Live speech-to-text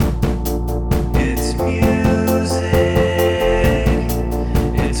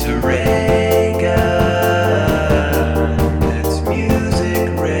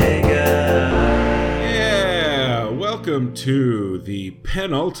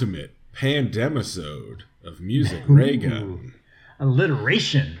penultimate pandemisode of Music Ray Gun.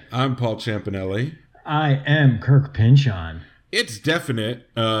 Alliteration. I'm Paul Champanelli. I am Kirk Pinchon. It's definite.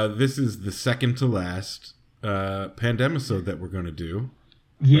 This is the second to last pandemisode that we're going to do.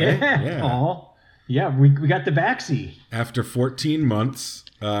 Yeah, right? Yeah. Paul. Yeah, we got the vaccine. After 14 months.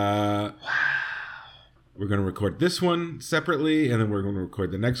 Wow. We're going to record this one separately, and then we're going to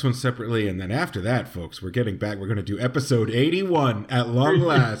record the next one separately, and then after that, folks, we're getting back. We're going to do episode 81 at long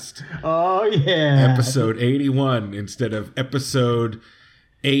last. Oh, yeah. Episode 81 instead of episode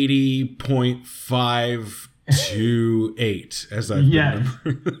 80.528, as I've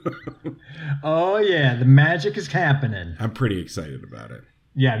remembered. Oh, yeah. The magic is happening. I'm pretty excited about it.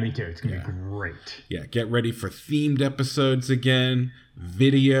 Yeah, me too. It's going to be great. Yeah, get ready for themed episodes again,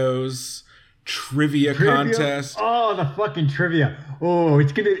 videos, trivia contest. Oh, the fucking trivia. Oh,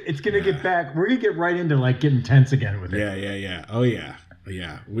 it's gonna get back. We're gonna get right into like getting tense again with it. Yeah. Oh yeah.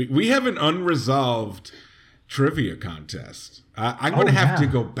 We have an unresolved trivia contest. I'm gonna have to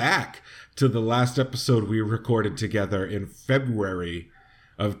go back to the last episode we recorded together in February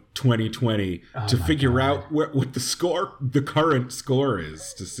of 2020 to figure out what the current score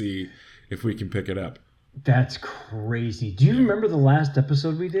is, to see if we can pick it up. That's crazy. Do you remember the last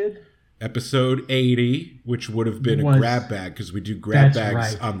episode we did? Episode 80, which would have been a grab bag, because we do grab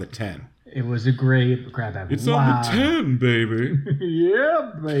bags on the 10. It was a great grab bag. It's on the 10, baby.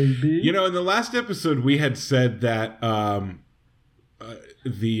 Yeah, baby. You know, in the last episode, we had said that not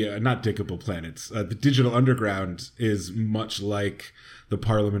Diggable Planets, the Digital Underground is much like the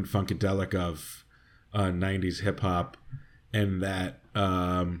Parliament Funkadelic of 90s hip-hop, and that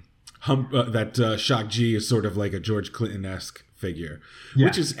Shock G is sort of like a George Clinton-esque figure,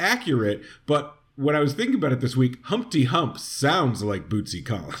 which is accurate. But when I was thinking about it this week, Humpty Hump sounds like Bootsy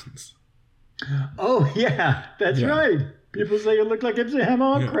Collins. Oh yeah, that's right. People say you look like MC Hammer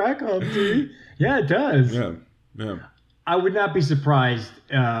on crack, Humpty. Yeah, it does. Yeah. I would not be surprised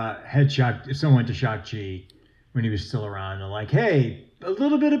if someone went to Shock G when he was still around and like, hey, a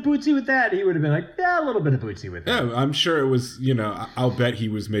little bit of Bootsy with that. He would have been like, yeah, a little bit of Bootsy with that. Yeah, I'm sure it was, I'll bet he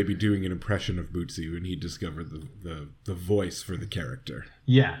was maybe doing an impression of Bootsy when he discovered the voice for the character.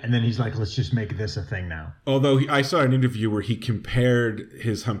 Yeah, and then he's like, let's just make this a thing now. Although I saw an interview where he compared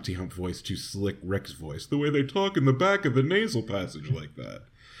his Humpty Hump voice to Slick Rick's voice, the way they talk in the back of the nasal passage like that.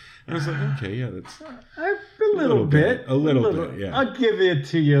 And I was like, okay, yeah, that's... A little bit, yeah. I'll give it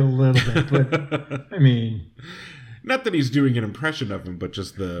to you a little bit, but, I mean... Not that he's doing an impression of him, but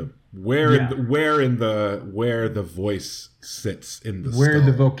just where the voice sits in the where skull.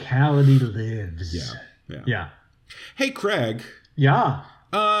 the vocality lives. Yeah. Hey, Craig. Yeah.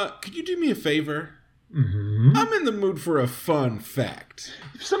 Could you do me a favor? Mm-hmm. I'm in the mood for a fun fact.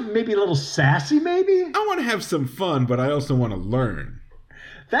 Something maybe a little sassy, maybe? I want to have some fun, but I also want to learn.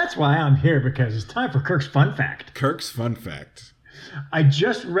 That's why I'm here, because it's time for Kirk's Fun Fact. Kirk's Fun Fact. I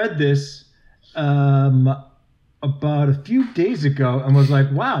just read this about a few days ago and was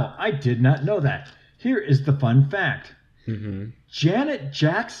like, wow, I did not know that. Here is the fun fact. Mm-hmm. Janet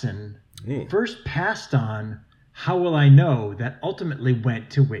Jackson first passed on How Will I Know that ultimately went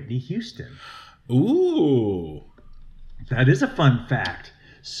to Whitney Houston. Ooh. That is a fun fact.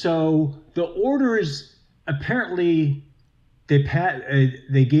 So the orders, apparently they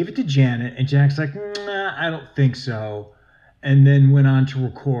gave it to Janet, and Janet's like, nah, I don't think so. And then went on to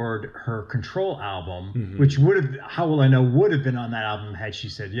record her Control album, which How Will I Know would have been on that album had she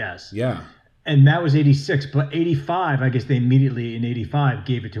said yes. Yeah. And that was 86, but 85, I guess they immediately in 85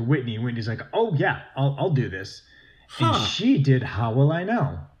 gave it to Whitney. And Whitney's like, oh yeah, I'll do this. And she did How Will I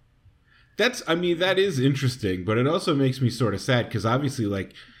Know. That is interesting, but it also makes me sort of sad because obviously,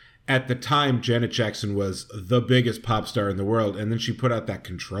 like, at the time, Janet Jackson was the biggest pop star in the world. And then she put out that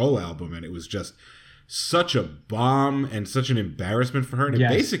Control album, and it was just such a bomb and such an embarrassment for her, and it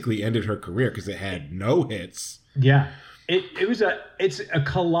basically ended her career because it had no hits. Yeah, it's a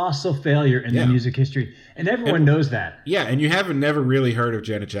colossal failure in the music history, and everyone knows that. Yeah, and you haven't never really heard of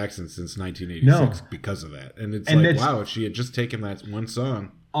Janet Jackson since 1986 because of that. And it's wow, if she had just taken that one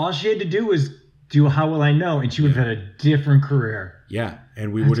song, all she had to do was do How Will I Know, and she would have had a different career. Yeah,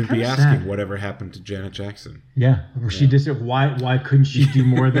 and we wouldn't be asking whatever happened to Janet Jackson. Yeah, she just said, why couldn't she do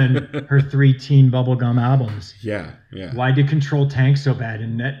more than her 3 teen bubblegum albums? Yeah. Why did Control tank so bad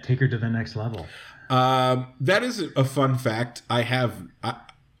and take her to the next level? That is a fun fact.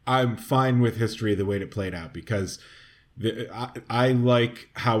 I'm fine with history the way it played out because I like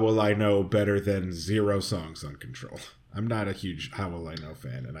How Will I Know better than 0 songs on Control. I'm not a huge How Will I Know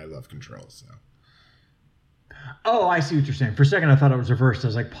fan, and I love Control, so... Oh, I see what you're saying. For a second, I thought it was reversed. I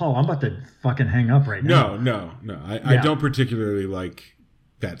was like, Paul, I'm about to fucking hang up right now. No. I don't particularly like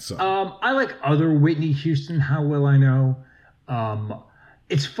that song. I like other Whitney Houston. How Will I Know?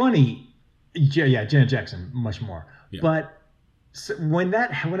 It's funny. Yeah, Janet Jackson much more. Yeah. But when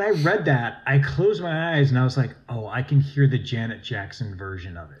I read that, I closed my eyes and I was like, oh, I can hear the Janet Jackson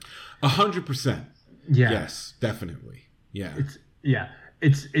version of it. 100%. Yeah. Yes, definitely. Yeah.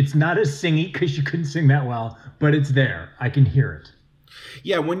 It's not as singy because you couldn't sing that well, but it's there. I can hear it.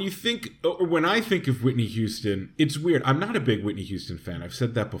 Yeah, when I think of Whitney Houston, it's weird. I'm not a big Whitney Houston fan. I've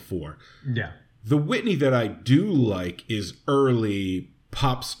said that before. Yeah. The Whitney that I do like is early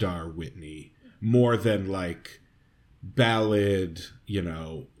pop star Whitney, more than like ballad,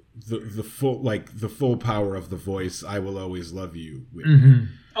 the full power of the voice, I Will Always Love You Whitney. Mm-hmm.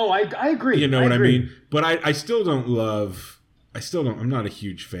 Oh, I agree. You know what I mean? But I still don't love, I'm not a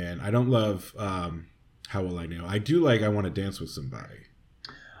huge fan. I don't love How Will I Know. I do like I Want to Dance with Somebody.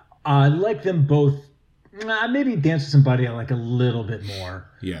 I like them both. Maybe Dance with Somebody I like a little bit more.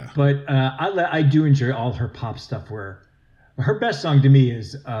 Yeah. But I do enjoy all her pop stuff where her best song to me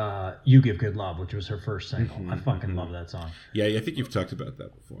is You Give Good Love, which was her first single. I fucking love that song. Yeah, I think you've talked about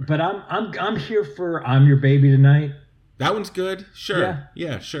that before. But I'm here for I'm Your Baby Tonight. That one's good. Sure.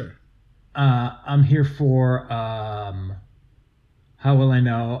 Yeah, sure. I'm here for How Will I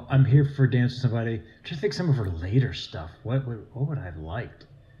Know? I'm here for Dance with Somebody. I'm trying to think some of her later stuff. What would I have liked?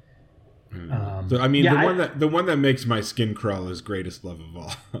 The one that makes my skin crawl is Greatest Love of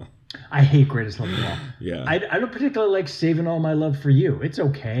All. I hate Greatest Love of All. Yeah. I don't particularly like Saving All My Love for You. It's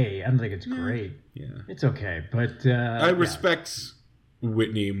okay. I don't think it's great. Yeah. It's okay. But I respect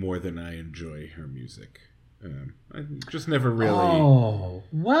Whitney more than I enjoy her music. I just never really. Oh,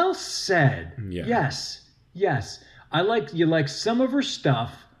 well said. Yeah. Yes. You like some of her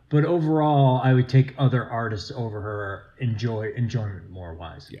stuff, but overall, I would take other artists over her enjoyment more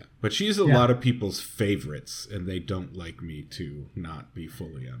wise. Yeah, but she's a lot of people's favorites, and they don't like me to not be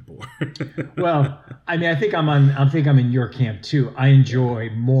fully on board. Well, I mean, I think I'm in your camp too. I enjoy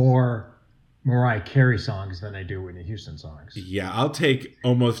more Mariah Carey songs than I do Whitney Houston songs. Yeah, I'll take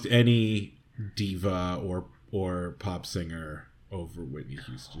almost any diva or pop singer over Whitney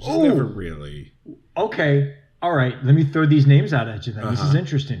Houston. She's never really. Okay. All right. Let me throw these names out at you then. This is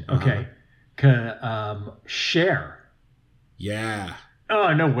interesting. Okay. Cher. Yeah.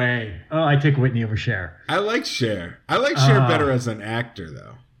 Oh, no way. Oh, I take Whitney over Cher. I like Cher. I like Cher better as an actor,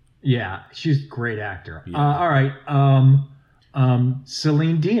 though. Yeah. She's a great actor. Yeah. All right.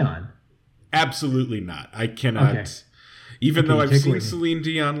 Celine Dion. Absolutely not. I cannot. Okay. Even though I've seen Whitney. Celine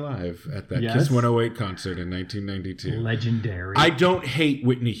Dion live at that Kiss 108 concert in 1992. Legendary. I don't hate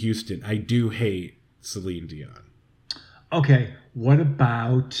Whitney Houston. I do hate Celine Dion. Okay. What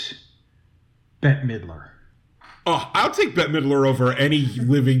about Bette Midler? Oh, I'll take Bette Midler over any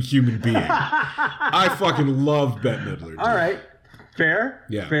living human being. I fucking love Bette Midler. Dude. All right. Fair.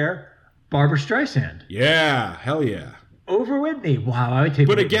 Yeah. Fair. Barbra Streisand. Yeah. Hell yeah. Over Whitney. Wow, I would take.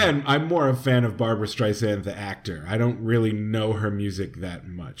 But Whitney. Again, I'm more a fan of Barbra Streisand, the actor. I don't really know her music that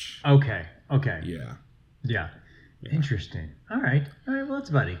much. Okay. Yeah. Interesting. All right. Well, that's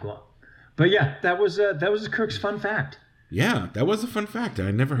about equal. But yeah, that was Kirk's fun fact. Yeah, that was a fun fact.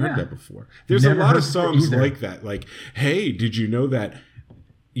 I never heard that before. There's a lot of songs like that. Like, hey, did you know that?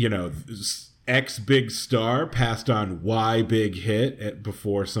 X big star passed on Y big hit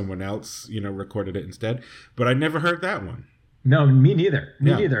before someone else, recorded it instead. But I never heard that one. No, me neither.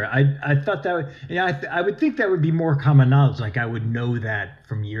 Neither. I thought that would, I would think that would be more common knowledge. Like I would know that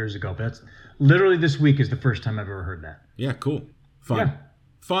from years ago. But that's literally this week is the first time I've ever heard that. Yeah, cool. Fun. Yeah.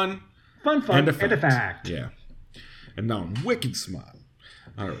 Fun. And a fact. Yeah. And now I'm wicked smart.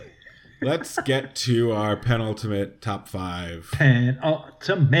 All right. Let's get to our penultimate top 5.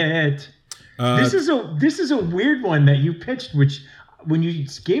 Penultimate. This is a weird one that you pitched, which when you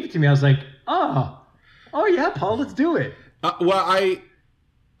gave it to me, I was like, oh yeah, Paul, let's do it.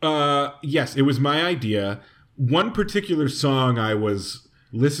 Yes, it was my idea. One particular song I was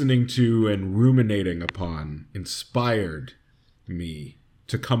listening to and ruminating upon inspired me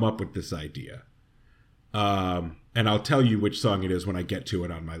to come up with this idea. And I'll tell you which song it is when I get to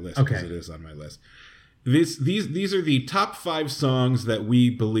it on my list, because it is on my list. These are the top 5 songs that we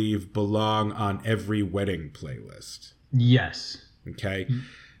believe belong on every wedding playlist. Yes. Okay.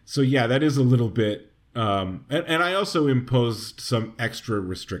 So yeah, that is a little bit, and I also imposed some extra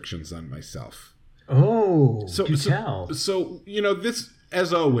restrictions on myself. Oh, tell. So this,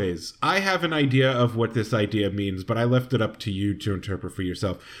 as always, I have an idea of what this idea means, but I left it up to you to interpret for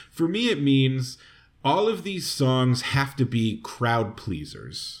yourself. For me, it means all of these songs have to be crowd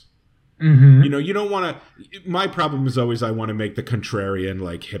pleasers. Mm-hmm. You know, you don't want to. My problem is always I want to make the contrarian,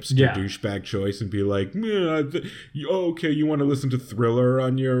 like hipster douchebag choice and be like, okay, you want to listen to Thriller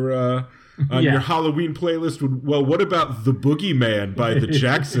on your your Halloween playlist? Well, what about The Boogeyman by the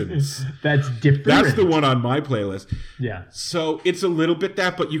Jacksons? That's different. That's the one on my playlist. Yeah. So it's a little bit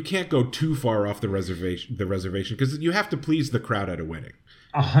that, but you can't go too far off the reservation because you have to please the crowd at a wedding.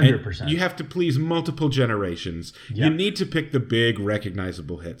 100%. You have to please multiple generations. Yep. You need to pick the big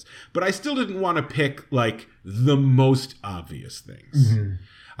recognizable hits. But I still didn't want to pick like the most obvious things. Mm-hmm.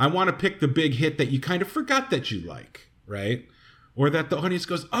 I want to pick the big hit that you kind of forgot that you like, right? Or that the audience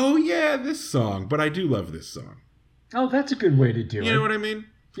goes, "Oh yeah, this song, but I do love this song." Oh, that's a good way to do it. You know what I mean?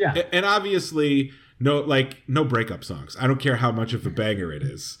 Yeah. And obviously, no breakup songs. I don't care how much of a banger it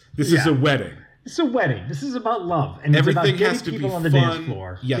is. This is a wedding. It's a wedding. This is about love, and everything it's about has to people be on the fun. Dance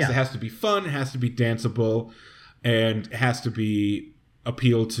floor. Yes, it has to be fun. It has to be danceable, and it has to be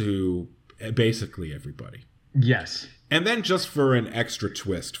appeal to basically everybody. Yes. And then, just for an extra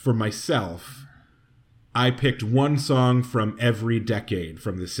twist for myself, I picked one song from every decade,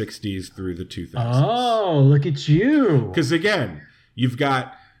 from the '60s through the 2000s. Oh, look at you! Because again, you've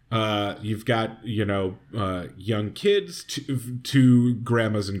got young kids to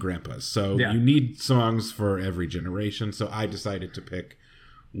grandmas and grandpas. So you need songs for every generation. So I decided to pick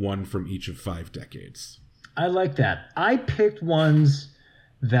one from each of 5 decades. I like that. I picked ones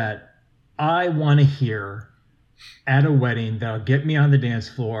that I want to hear at a wedding that'll get me on the dance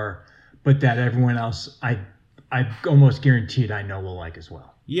floor, but that everyone else, I almost guaranteed I know will like as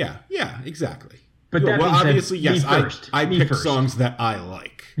well. Yeah, exactly. But that means obviously, yes, I picked first. songs that I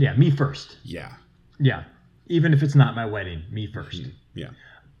like. Yeah, me first. Yeah. Yeah. Even if it's not my wedding, me first. Yeah.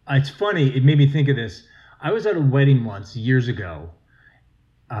 It's funny. It made me think of this. I was at a wedding once years ago.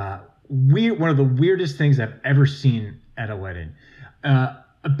 One of the weirdest things I've ever seen at a wedding.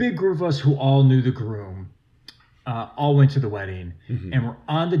 A big group of us who all knew the groom all went to the wedding and were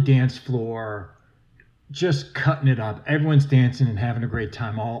on the dance floor just cutting it up. Everyone's dancing and having a great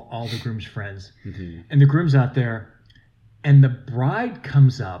time, all the groom's friends. Mm-hmm. And the groom's out there, and the bride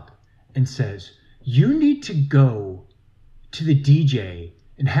comes up and says, "You need to go to the DJ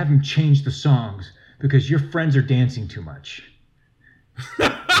and have him change the songs because your friends are dancing too much."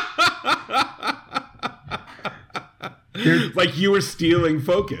 Like you were stealing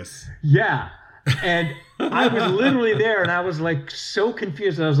focus. Yeah. And I was literally there, and I was like so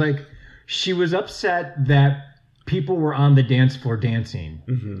confused. I was like, she was upset that people were on the dance floor dancing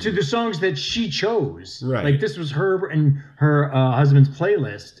to the songs that she chose. Right. Like this was her and her husband's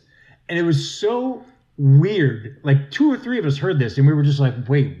playlist. And it was so weird. Like 2 or 3 of us heard this and we were just like,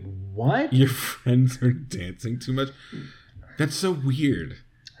 wait, what? Your friends are dancing too much? That's so weird.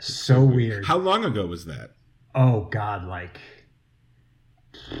 So weird. How long ago was that? Oh, God, like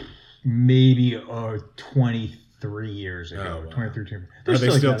maybe 23 years ago. Wow. 23 years. Are they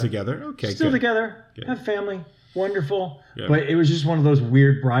still together? Okay, still good. Together. Good. Have family. Wonderful. Yeah. But it was just one of those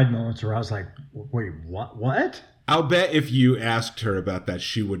weird bride moments where I was like, wait, what? I'll bet if you asked her about that,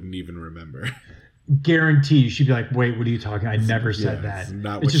 she wouldn't even remember. Guarantee she'd be like, wait, what are you talking? I never said that. It's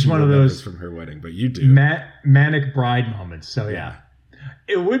not it's what just she one of those from her wedding, but you do. Manic bride moments. So yeah.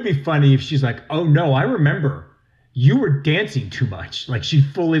 It would be funny if she's like, oh no, I remember you were dancing too much. Like she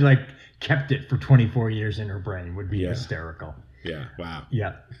fully like kept it for 24 years in her brain. Would be hysterical. Yeah. Wow.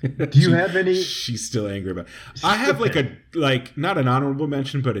 Yeah. Do you have any? She's still angry about. I have like not an honorable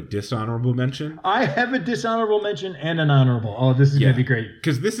mention, but a dishonorable mention. I have a dishonorable mention and an honorable. Oh, this is gonna be great.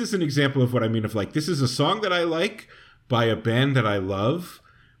 Because this is an example of what I mean. Of like, this is a song that I like by a band that I love,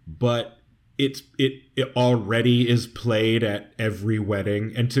 but it already is played at every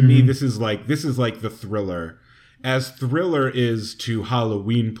wedding, and to me, this is like the Thriller. As Thriller is to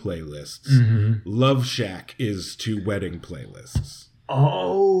Halloween playlists, Love Shack is to wedding playlists.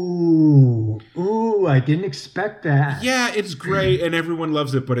 Oh, ooh, I didn't expect that. Yeah, it's great and everyone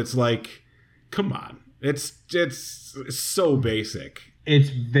loves it, but it's like, come on. It's so basic. It's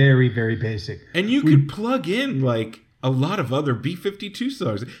very, very basic. And you could plug in like a lot of other B-52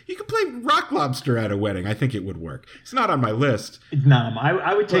 songs. You could play Rock Lobster at a wedding. I think it would work. It's not on my list. It's not.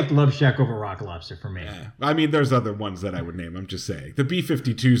 I would take Love Shack over Rock Lobster for me. Yeah. I mean, there's other ones that I would name. I'm just saying. The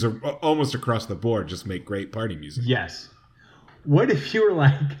B-52s are almost across the board just make great party music. Yes. What if you were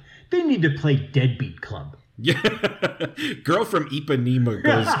like, they need to play Deadbeat Club? Yeah. Girl from Ipanema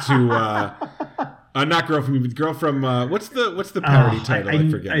goes to... not Girl from Ipanema. Girl from... what's the parody title? I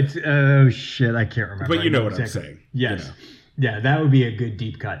forget. Oh, shit. I can't remember. But you know what I'm saying. Yes. You know. Yeah, that would be a good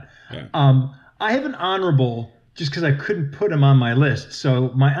deep cut. Yeah. I have an honorable just because I couldn't put them on my list. So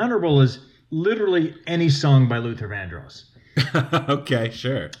my honorable is literally any song by Luther Vandross. Okay,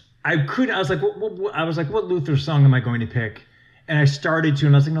 sure. I couldn't. I was like, what Luther song am I going to pick? And I started to,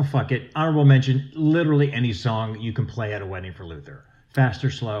 and I was like, no, fuck it. Honorable mention, literally any song you can play at a wedding for Luther. Fast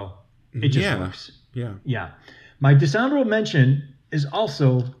or slow. It just works. Yeah. Yeah. My dishonorable mention is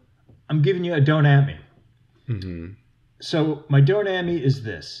also, I'm giving you a don't at me. Mm-hmm. So my don't at me is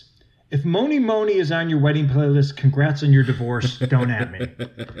this. If Moni Moni is on your wedding playlist, congrats on your divorce, don't at me.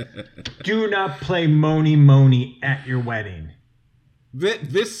 Do not play Moni Moni at your wedding.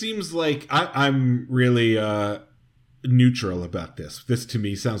 This seems like I'm really neutral about this. This to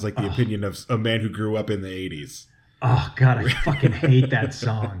me sounds like the opinion of a man who grew up in the 80s. Oh, God, I fucking hate that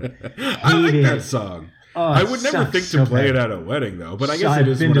song. I like that song. Oh, I would never think to play it at a wedding, though. But I guess it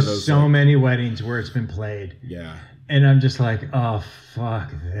is one of those. I've been to so many weddings where it's been played. Yeah. And I'm just like, oh, fuck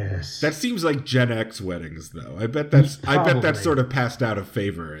this. That seems like Gen X weddings, though. I bet that's sort of passed out of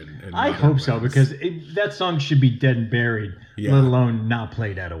favor. I hope so, because that song should be dead and buried, let alone not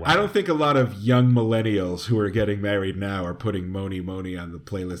played at a wedding. I don't think a lot of young millennials who are getting married now are putting Moni Moni on the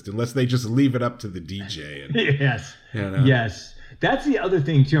playlist unless they just leave it up to the DJ. And, yes. You know. Yes. That's the other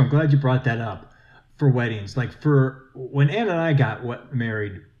thing, too. I'm glad you brought that up for weddings. Like, for when Ann and I got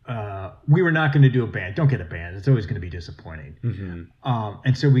married, we were not going to do a band. Don't get a band. It's always going to be disappointing. Mm-hmm.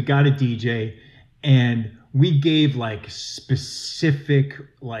 And so we got a DJ, and we gave like specific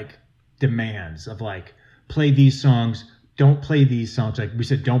like demands of like, play these songs, don't play these songs. Like we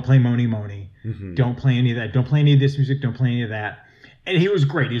said, don't play Moni Moni, don't play any of that, don't play any of this music, don't play any of that. And he was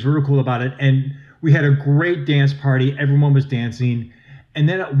great. He was real cool about it. And we had a great dance party. Everyone was dancing. And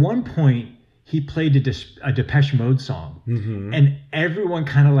then at one point, he played a Depeche Mode song, and everyone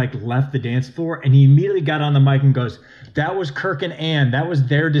kind of like left the dance floor, and he immediately got on the mic and goes, that was Kirk and Ann. That was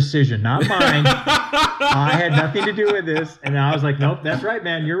their decision, not mine. I had nothing to do with this. And I was like, nope, that's right,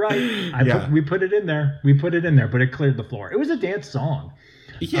 man. You're right. We put it in there. We put it in there, but it cleared the floor. It was a dance song.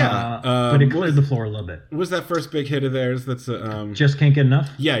 Yeah. But it cleared the floor a little bit. Was that first big hit of theirs that's... Just Can't Get Enough?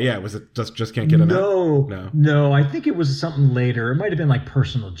 Yeah. Was it Just Can't Get Enough? No. I think it was something later. It might have been like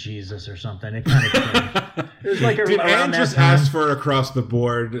Personal Jesus or something. It kind of... It was like Did Ann just ask for across the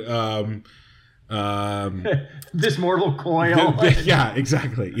board... This Mortal Coil. Yeah,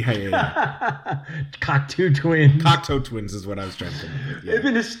 exactly. Yeah. Cocteau Twins. Cocteau Twins is what I was trying to think of. Yeah. It'd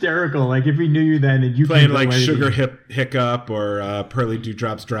been hysterical. Like if we knew you then and you playing like Sugar Hiccup or Pearly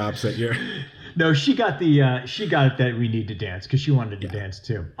Dewdrops Drops at your. No, she got that we need to dance because she wanted to dance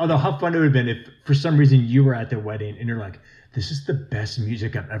too. Although how fun it would have been if for some reason you were at the wedding and you're like, this is the best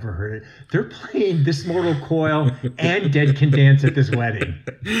music I've ever heard. They're playing This Mortal Coil and Dead Can Dance at this wedding.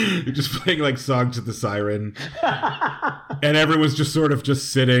 You're just playing like Song to the Siren. And everyone's just sort of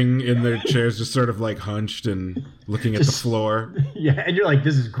just sitting in their chairs, just sort of like hunched and looking at the floor. Yeah, and you're like,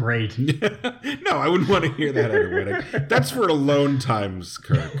 this is great. No, I wouldn't want to hear that at a wedding. That's for alone times,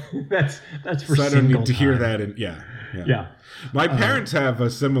 Kirk. That's for so I don't need to hear that. Yeah. My parents have a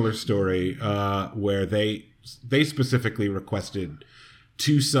similar story where they specifically requested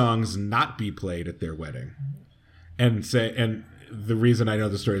 2 songs not be played at their wedding, and the reason I know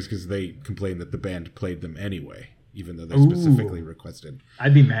the story is because they complained that the band played them anyway, even though they specifically requested.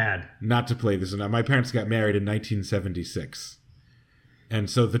 I'd be mad not to play this. And my parents got married in 1976, and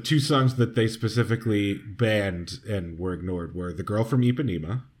so the 2 songs that they specifically banned and were ignored were "The Girl from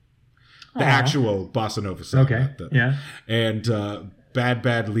Ipanema," the actual bossa nova song, and "Bad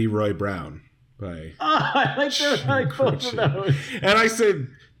Bad Leroy Brown." I like both of those. And I said,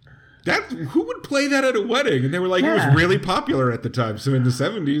 who would play that at a wedding? And they were like, it was really popular at the time. So in the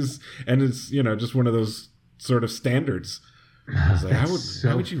 70s, and it's, just one of those sort of standards. I was like, how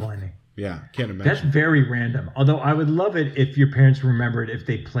would you? Funny. Yeah, can't imagine. That's very random. Although I would love it if your parents remembered if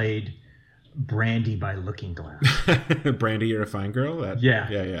they played Brandy by Looking Glass. Brandy, You're a Fine Girl?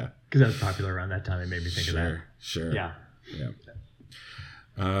 Yeah. Because that was popular around that time. It made me think of that. Sure. Yeah.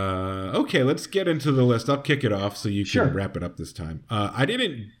 Okay, let's get into the list. I'll kick it off so you can wrap it up this time. I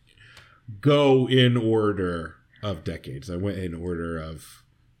didn't go in order of decades. I went in order of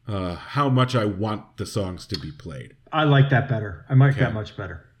how much I want the songs to be played. I like that better. I like that much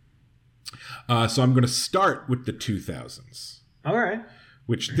better. So I'm going to start with the 2000s. All right.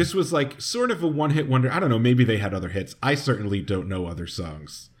 Which this was like sort of a one-hit wonder. I don't know. Maybe they had other hits. I certainly don't know other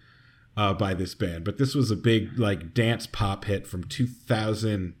songs by this band, but this was a big like dance pop hit from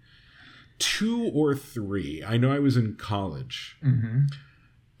 2002 or 3. I know I was in college,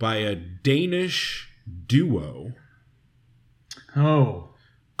 by a Danish duo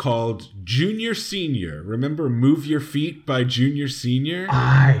called Junior Senior. Remember Move Your Feet by Junior Senior?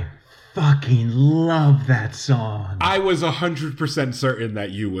 I fucking love that song. I was 100% certain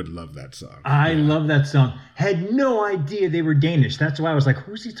that you would love that song. I love that song. Had no idea they were Danish. That's why I was like,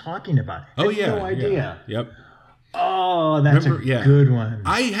 who's he talking about? Had no idea. Yeah. Yep. Oh, that's a good one.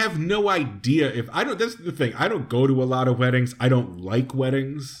 I have no idea if I don't. That's the thing. I don't go to a lot of weddings. I don't like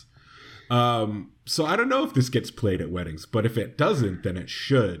weddings. So I don't know if this gets played at weddings, but if it doesn't, then it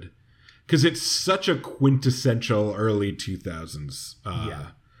should, because it's such a quintessential early 2000s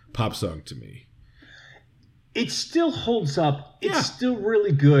pop song to me. It still holds up. It's still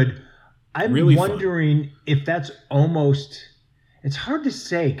really good. I'm really wondering if that's almost. It's hard to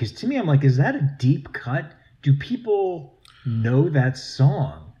say, because to me, I'm like, is that a deep cut? Do people know that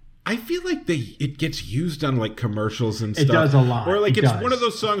song? I feel like it gets used on like commercials and stuff. It does a lot. Or like it's one of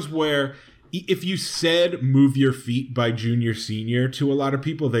those songs where if you said "Move Your Feet" by Junior Senior to a lot of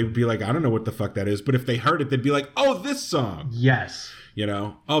people, they would be like, I don't know what the fuck that is. But if they heard it, they'd be like, oh, this song. Yes. You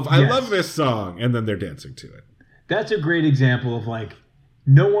know, I love this song. And then they're dancing to it. That's a great example of like,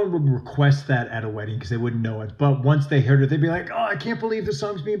 no one would request that at a wedding because they wouldn't know it. But once they heard it, they'd be like, oh, I can't believe the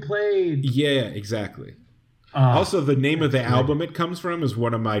song's being played. Yeah, exactly. Also, the name of the album it comes from is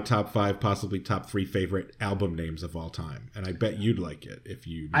one of my top 5, possibly top 3 favorite album names of all time, and I bet you'd like it if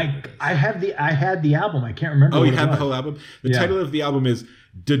you. I had the album. I can't remember. Oh, you had the whole album. The title of the album is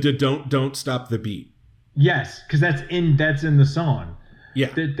 "Don't Stop the Beat." Yes, because that's in the song. Yeah.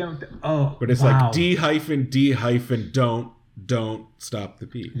 But it's like D-D don't stop the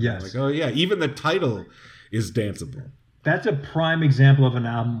beat. Yes. Like, oh yeah, even the title is danceable. That's a prime example of an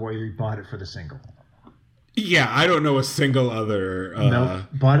album where you bought it for the single. Yeah, I don't know a single other.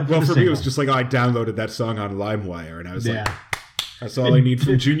 Bought it for the for single. me, it was just like, I downloaded that song on LimeWire, and I was like, that's all I need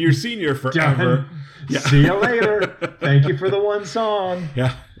from Junior Senior forever. Yeah. See you later. Thank you for the one song.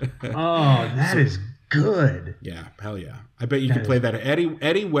 Yeah. Oh, that is good. Yeah, hell yeah. I bet you can play that at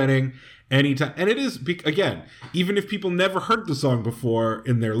any wedding, anytime. And it is, again, even if people never heard the song before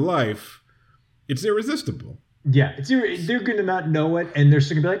in their life, it's irresistible. Yeah, they're going to not know it, and they're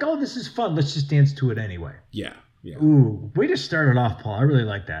still going to be like, oh, this is fun. Let's just dance to it anyway. Yeah. Ooh, way to start it off, Paul. I really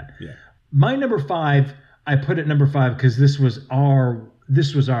like that. Yeah. My number 5, I put it number 5 because this was our,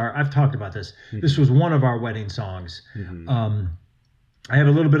 I've talked about this. Mm-hmm. This was one of our wedding songs. Mm-hmm. I have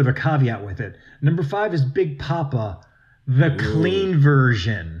a little bit of a caveat with it. Number 5 is Big Papa, the clean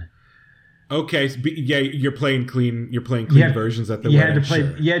version. Okay, so you're playing clean. You're playing clean versions at the wedding.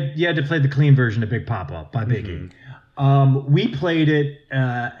 You had to play the clean version of Big Papa by Biggie. Mm-hmm. We played it we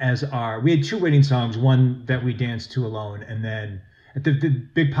had 2 wedding songs, one that we danced to alone, and then the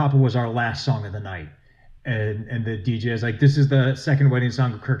Big Papa was our last song of the night. And the DJ is like, this is the second wedding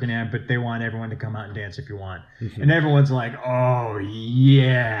song of Kirk and Ann, but they want everyone to come out and dance if you want. Mm-hmm. And everyone's like, oh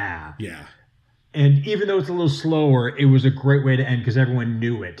yeah. Yeah. And even though it's a little slower, it was a great way to end because everyone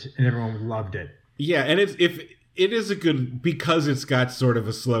knew it and everyone loved it. Yeah, and it is a good, because it's got sort of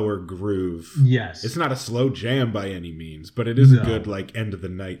a slower groove. Yes. It's not a slow jam by any means, but it is a good like end of the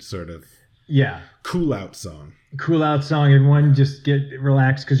night sort of cool out song. Cool out song. Everyone just get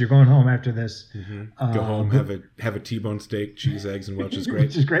relaxed because you're going home after this. Mm-hmm. Go home, have a T-bone steak, cheese, eggs, and Welch's grape.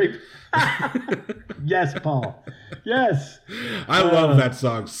 Welch's grape. Yes, Paul. Yes. I love that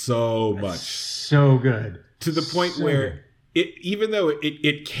song so much. So good. To the point where even though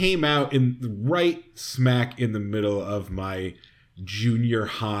it came out in right smack in the middle of my junior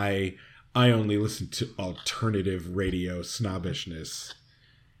high, I only listened to alternative radio snobbishness.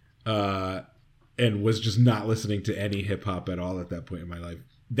 And was just not listening to any hip hop at all at that point in my life.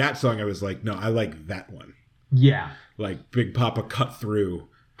 That song, I was like, no, I like that one. Yeah. Like Big Papa cut through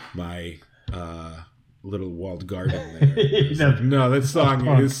my little walled garden there. No, this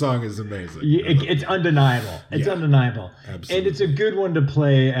song is amazing. It's undeniable. It's undeniable. Absolutely. And it's a good one to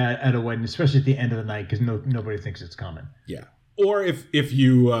play at a wedding, especially at the end of the night, because nobody thinks it's coming. Yeah. Or if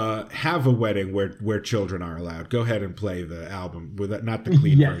you have a wedding where children are allowed, go ahead and play the album with not the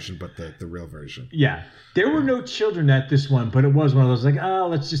clean version, but the real version. Yeah, there were no children at this one, but it was one of those like, oh,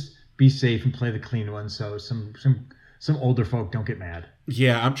 let's just be safe and play the clean one, so some older folk don't get mad.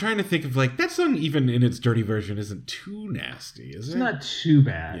 Yeah, I'm trying to think of like that song. Even in its dirty version, isn't too nasty, is it? It's not too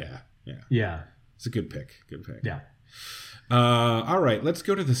bad. Yeah. It's a good pick. Yeah. All right, let's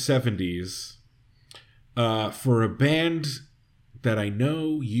go to the 70s for a band that I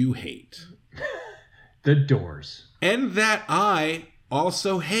know you hate. The Doors. And that I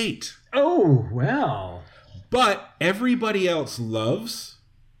also hate. Oh, well. But everybody else loves.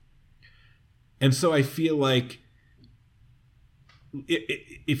 And so I feel like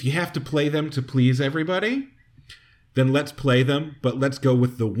if you have to play them to please everybody, then let's play them. But let's go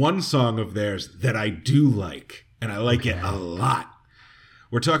with the one song of theirs that I do like. And I like it a lot.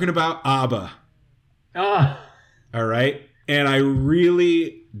 We're talking about ABBA. Ah. All right? And I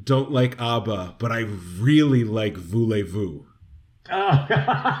really don't like ABBA, but I really like Voulez-Vous. Oh.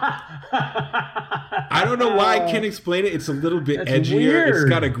 I don't know why I can't explain it. It's a little bit That's edgier. weird. It's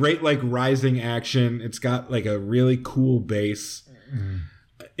got a great like rising action. It's got like a really cool bass.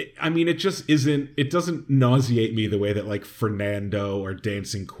 I mean, it just isn't. It doesn't nauseate me the way that like Fernando or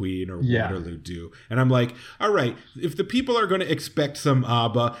Dancing Queen or Waterloo do. And I'm like, all right, if the people are going to expect some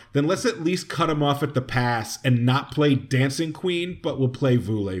ABBA, then let's at least cut them off at the pass and not play Dancing Queen, but we'll play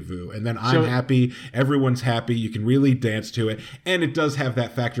Voulez-Vous. And then I'm happy. Everyone's happy. You can really dance to it, and it does have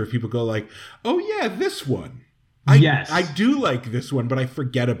that factor of people go like, oh yeah, this one. I do like this one, but I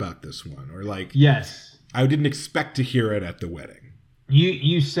forget about this one, or like, yes, I didn't expect to hear it at the wedding.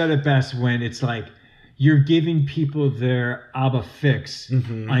 You said it best when it's like you're giving people their ABBA fix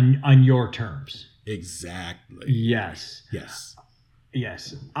on your terms. Exactly. Yes. Yes.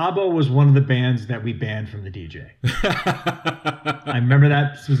 Yes. ABBA was one of the bands that we banned from the DJ. I remember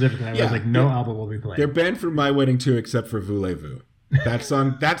that specifically. I was like, no ABBA will be played. They're banned from my wedding too, except for Voulez-Vous. That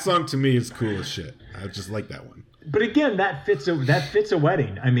song to me is cool as shit. I just like that one. But again, that fits a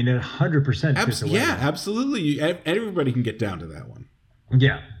wedding. I mean, it 100% fits a wedding. Yeah, absolutely. Everybody can get down to that one.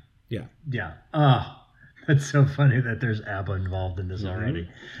 Yeah. Yeah. Yeah. Oh, that's so funny that there's ABBA involved in this already.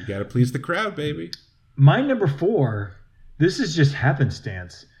 You got to please the crowd, baby. My number 4, this is just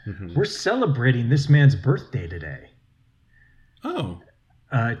happenstance. We're celebrating this man's birthday today. Oh.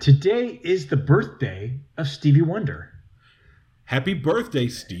 Today is the birthday of Stevie Wonder. Happy birthday,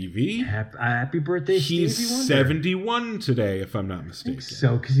 Stevie. Happy birthday, Stevie Wonder. He's 71 today, if I'm not mistaken. I think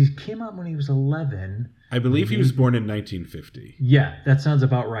so, because he came out when he was 11. I believe he was born in 1950. Yeah, that sounds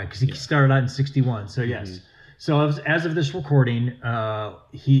about right, because he started out in 61. So, yes. So, as of this recording,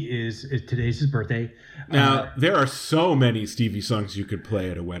 today's his birthday. Now, there are so many Stevie songs you could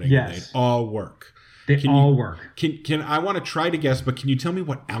play at a wedding. Yes. And they all work. They all work. Can I want to try to guess, but can you tell me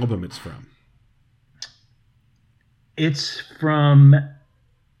what album it's from? It's from,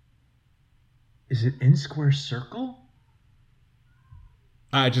 is it In Square Circle?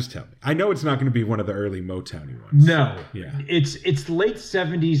 Just tell me. I know it's not going to be one of the early Motowny ones. No. Yeah. It's late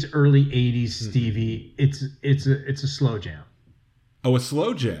 70s, early 80s, Stevie. It's a slow jam. Oh, a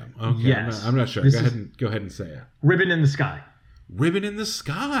slow jam. Okay. Yes. I'm not sure. Go ahead and say it. Ribbon in the Sky. Ribbon in the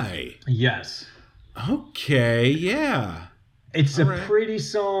Sky. Yes. Okay, yeah. It's a pretty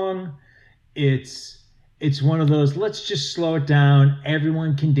song. It's one of those, let's just slow it down.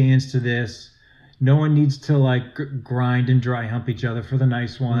 Everyone can dance to this. No one needs to like grind and dry hump each other for the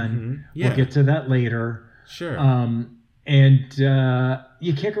nice one. Yeah. We'll get to that later. Sure. And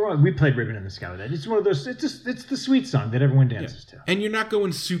you can't go wrong. We played Ribbon in the Sky with that. It's one of those, it's the sweet song that everyone dances to. And you're not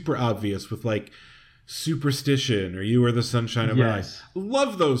going super obvious with like Superstition or You Are the Sunshine of My Eyes.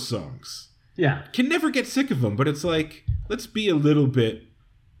 Love those songs. Yeah. Can never get sick of them, but it's like, let's be a little bit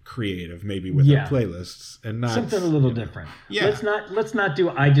creative maybe with our playlists and not something a little different. Yeah. Let's not do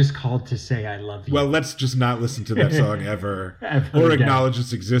I Just Called to Say I Love You. Well, let's just not listen to that song ever or acknowledge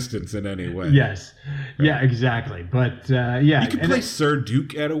its existence in any way. Yes. Right. Yeah, exactly. But you can play Sir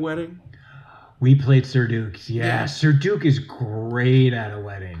Duke at a wedding. We played Sir Duke. Yeah. Sir Duke is great at a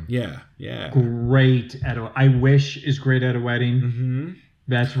wedding. Yeah. Great at I Wish is great at a wedding.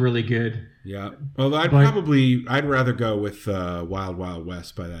 That's really good. Yeah. Well, I'd rather go with Wild Wild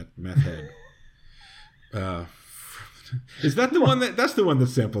West by that meth head. Is that the one that's the one that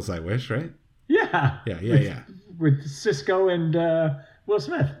samples I Wish, right? Yeah. Yeah. With Cisco and Will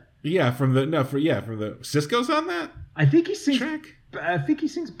Smith. Yeah, from the Cisco's on that? I think he sings track. I think he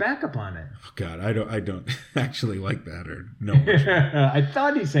sings backup on it. Oh God, I don't actually like that or no. I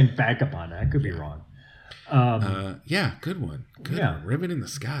thought he sang backup on it. I could be wrong. Good one. Good one. Ribbon in the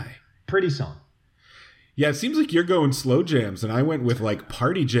Sky. Pretty song. Yeah, it seems like you're going slow jams, and I went with like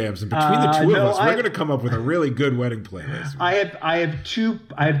party jams. And between the two of us, we're going to come up with a really good wedding playlist. I have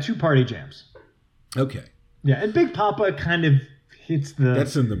two party jams. Okay. Yeah, and Big Papa kind of hits the.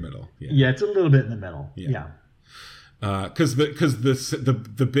 That's in the middle. Yeah, it's a little bit in the middle. Yeah. Because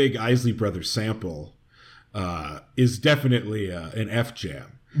the big Isley Brothers sample is definitely an F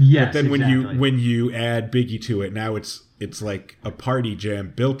jam. Yes, but then when you add Biggie to it, now it's like a party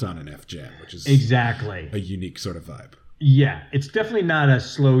jam built on an F jam, which is exactly a unique sort of vibe. Yeah, it's definitely not a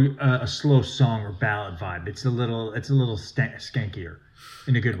slow song or ballad vibe. It's a little skankier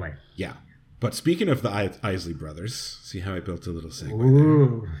in a good way. Yeah. But speaking of the Isley Brothers, see how I built a little segue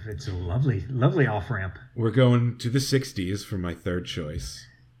Ooh, there? It's a lovely off-ramp. We're going to the 60s for my third choice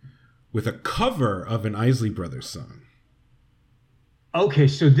with a cover of an Isley Brothers song. Okay,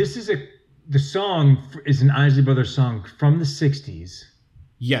 so this is the song is an Isley Brothers song from the 60s.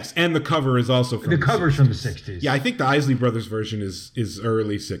 Yes, and the cover is also from the cover's 60s. from the 60s. Yeah, I think the Isley Brothers version is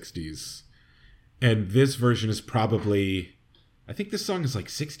early 60s. And this version is probably, I think this song is like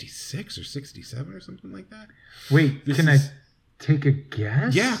 66 or 67 or something like that. Wait, I take a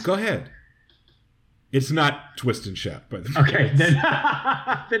guess? Yeah, go ahead. It's not Twist and Shout, by the way. Okay, then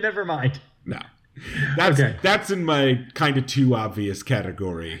never mind. No. That's in my kind of too obvious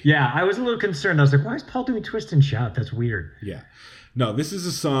category. Yeah, I was a little concerned. I was like, why is Paul doing Twist and Shout? That's weird. Yeah. No, this is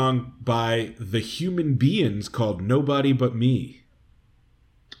a song by the Human Beings called Nobody But Me.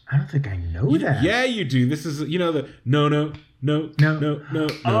 I don't think I know that. Yeah, you do. This is, the no.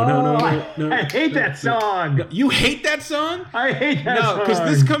 I hate that song. You hate that song? I hate that song. No, because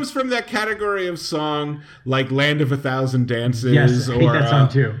this comes from that category of song like Land of a Thousand Dances. Yes, I hate that song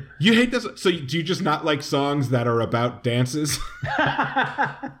too. You hate this? So do you just not like songs that are about dances?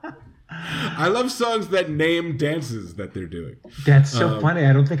 I love songs that name dances that they're doing. That's so funny.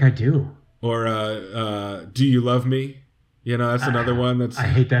 I don't think I do. Or Do You Love Me? That's another one. I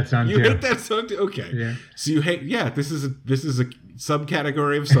hate that song too. You hate that song too? Okay. Yeah. So you hate, this is a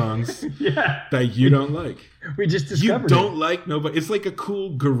subcategory of songs that you don't like. We just discovered You don't like nobody. It's like a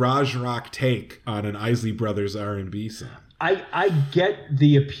cool garage rock take on an Isley Brothers R&B song. I get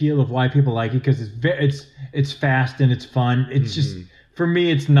the appeal of why people like it because it's fast and it's fun. It's just for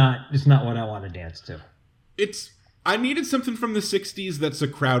me it's not what I want to dance to. I needed something from the 60s that's a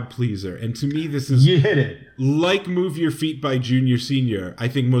crowd pleaser. And to me, this is... You hit it. Like Move Your Feet by Junior Senior. I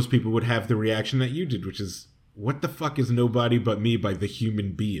think most people would have the reaction that you did, which is, what the fuck is Nobody But Me by the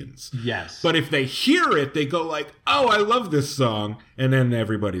Human Beings? Yes. But if they hear it, they go like, oh, I love this song. And then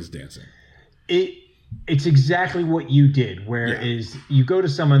everybody's dancing. It's exactly what you did, whereas you go to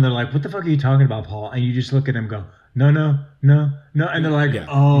someone, they're like, what the fuck are you talking about, Paul? And you just look at them and go, no. And they're like,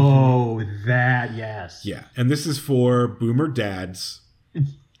 oh, that, yes. Yeah. And this is for boomer dads.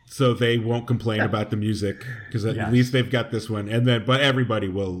 So they won't complain about the music because at least they've got this one. But everybody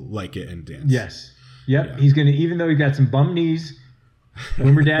will like it and dance. Yes. Yep. Yeah. He's going to, even though he got some bum knees,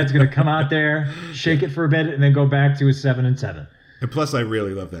 boomer dad's going to come out there, shake it for a bit, and then go back to his 7 and 7. And plus, I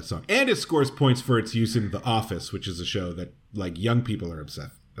really love that song. And it scores points for its use in The Office, which is a show that like young people are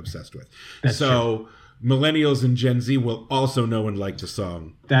obsessed with. That's true. Millennials and Gen Z will also know and like the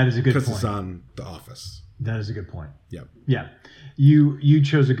song. That is a good point. Because it's on The Office. That is a good point. Yep. Yeah. You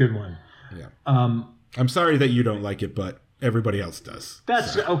chose a good one. Yeah. I'm sorry that you don't like it, but everybody else does.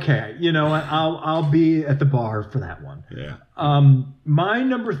 That's okay. You know what? I'll be at the bar for that one. Yeah. My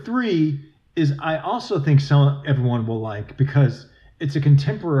number 3 is I also think everyone will like because it's a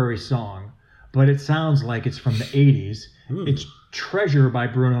contemporary song, but it sounds like it's from the 80s. Ooh. It's Treasure by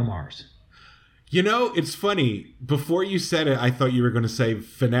Bruno Mars. It's funny. Before you said it, I thought you were going to say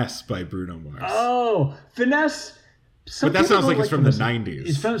Finesse by Bruno Mars. Oh, Finesse. But that sounds like it's from the 90s.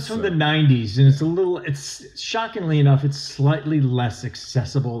 It's from the 90s, and it's shockingly enough, it's slightly less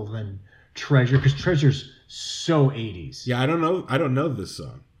accessible than Treasure, because Treasure's so 80s. Yeah, I don't know this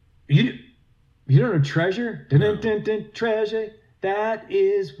song. You don't know Treasure? No. Treasure, that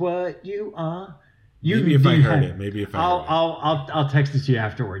is what you are. Maybe if I heard it. I'll text it to you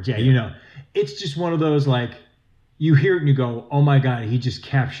afterwards. Yeah. It's just one of those, like, you hear it and you go, oh my God, he just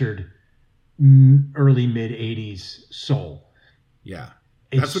captured early mid 80s soul. Yeah.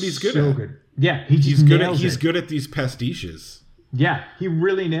 That's what he's good at. Good. Yeah, he's good at these pastiches. Yeah, he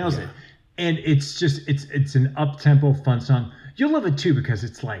really nails it. And it's just it's an up-tempo fun song. You'll love it too because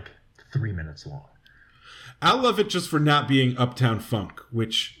it's like 3 minutes long. I love it just for not being Uptown Funk,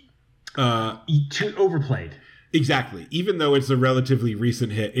 which too overplayed. Exactly. Even though it's a relatively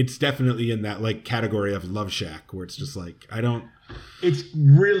recent hit, it's definitely in that like category of Love Shack where it's just like it's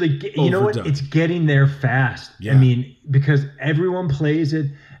really, you know what? It's getting there fast. Yeah. I mean, because everyone plays it,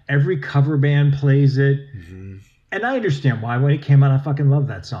 every cover band plays it, and I understand why. When it came out, I fucking love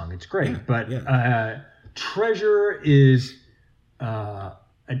that song. It's great, Treasure is an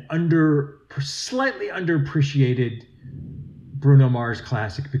slightly underappreciated Bruno Mars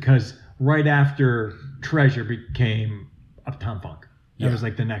classic because right after Treasure became Uptown Funk. That was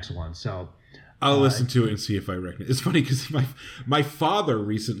like the next one. So I'll listen to it and see if I recognize it. It's funny because my father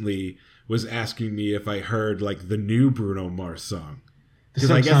recently was asking me if I heard like the new Bruno Mars song. Because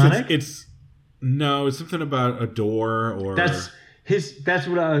I guess it's something about a door or that's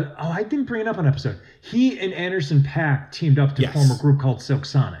what I didn't bring it up on episode. He and Anderson .Paak teamed up to form a group called Silk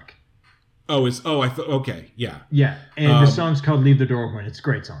Sonic. Okay, yeah. Yeah, and the song's called Leave the Door Open. It's a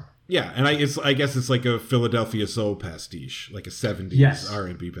great song. Yeah, and I guess it's like a Philadelphia soul pastiche, like a 70s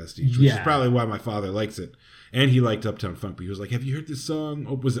R&B pastiche, which is probably why my father likes it. And he liked Uptown Funk, but he was like, have you heard this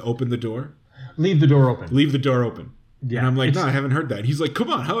song? Was it Open the Door? Leave the Door Open. Leave the Door Open. Yeah, and I'm like, no, I haven't heard that. And he's like, come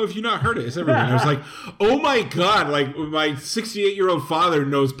on, how have you not heard it? It's everywhere. And I was like, oh my God, like my 68-year-old father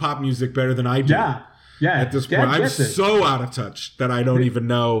knows pop music better than I do. Yeah. At this point, I'm so out of touch that I don't even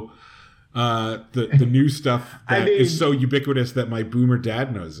know the new stuff that is so ubiquitous that my boomer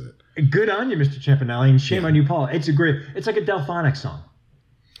dad knows it. Good on you, Mr. Champanelli, and shame on you, Paul. It's like a Delphonics song.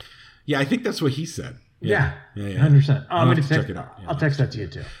 Yeah, I think that's what he said. Yeah. 100%. I'm going to check it out. I'll text that to you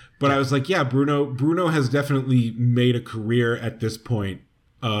too. But I was like, yeah, Bruno has definitely made a career at this point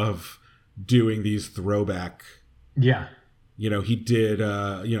of doing these throwback. Yeah. He did,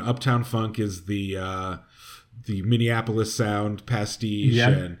 Uptown Funk is the Minneapolis sound pastiche,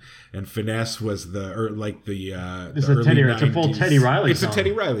 and Finesse was the early 90s. It's a full Teddy Riley song. It's a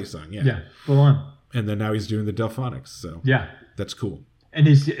Teddy Riley song, yeah. Yeah, full on. And then now he's doing the Delphonics, so that's cool. And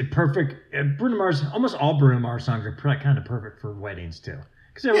he's perfect. Bruno Mars, almost all Bruno Mars songs are kind of perfect for weddings too.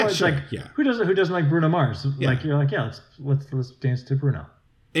 Because everyone's who doesn't like Bruno Mars? Like you're like, let's dance to Bruno.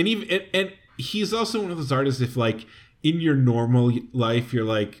 And and he's also one of those artists. If like in your normal life you're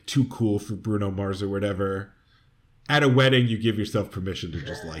like too cool for Bruno Mars or whatever, at a wedding you give yourself permission to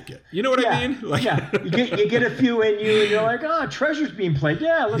just like it. You know what I mean? Like, you get a few in you, and you're like, oh, Treasure's being played.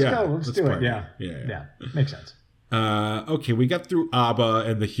 Yeah, let's go. Let's do it. Yeah. Makes sense. Okay, we got through ABBA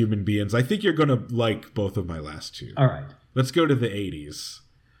and the Human Beings. I think you're gonna like both of my last two. All right. Let's go to the 80s.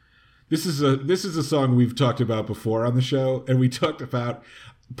 This is a song we've talked about before on the show, and we talked about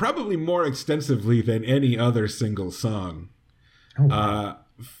probably more extensively than any other single song. Oh, wow.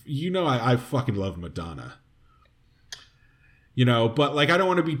 I fucking love Madonna. But like I don't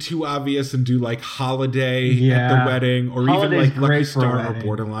want to be too obvious and do like Holiday at the wedding, or Holiday's even like Lucky Star or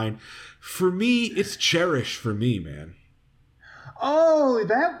Borderline. For me, it's Cherish for me, man. Oh,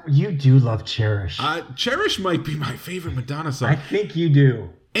 that you do love Cherish. Cherish might be my favorite Madonna song. I think you do.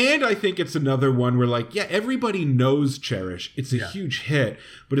 And I think it's another one where like, everybody knows Cherish. It's a huge hit,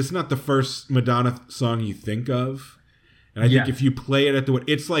 but it's not the first Madonna song you think of. And I think if you play it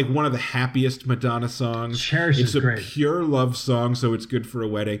it's like one of the happiest Madonna songs. Cherish is great. It's a pure love song, so it's good for a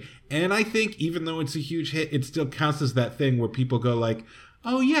wedding. And I think even though it's a huge hit, it still counts as that thing where people go like,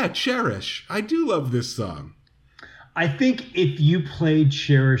 oh yeah, Cherish. I do love this song. I think if you played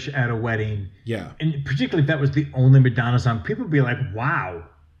Cherish at a wedding, and particularly if that was the only Madonna song, people would be like, wow,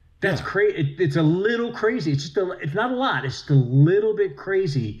 that's crazy. It's a little crazy. It's not a lot. It's just a little bit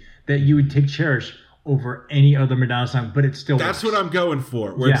crazy that you would take Cherish over any other Madonna song, but it still That's works. What I'm going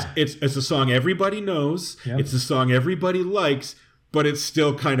for. Where it's a song everybody knows. Yep. It's a song everybody likes, but it's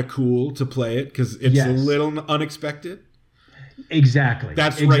still kind of cool to play it because it's a little unexpected. Exactly.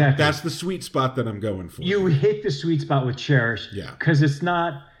 That's right. That's the sweet spot that I'm going for. You hit the sweet spot with Cherish. Yeah. Because it's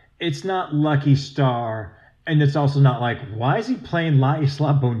not Lucky Star, and it's also not like, why is he playing La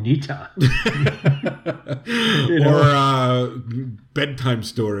Isla Bonita? Or Bedtime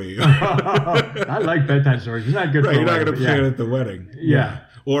Story. I like Bedtime Stories. It's not good for you're not going to play it at the wedding. Yeah.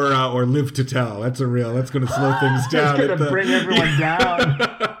 Or Live to Tell. That's going to slow things down. It's going to bring everyone down.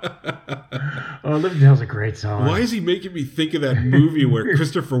 Oh, Live to Tell's a great song. Why is he making me think of that movie where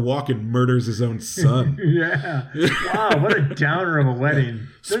Christopher Walken murders his own son? Yeah. Wow, what a downer of a wedding.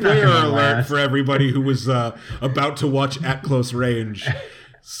 Spoiler alert for everybody who was about to watch At Close Range.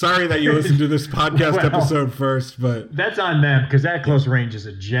 Sorry that you listened to this podcast episode first, but... That's on them, because At Close Range is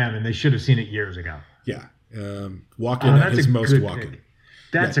a gem, and they should have seen it years ago. Yeah. Walken at his most Walken.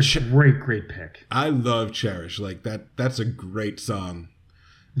 That's a great pick. I love Cherish. Like, that's a great song.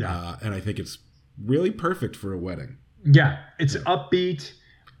 Yeah. And I think it's really perfect for a wedding. Yeah. It's upbeat.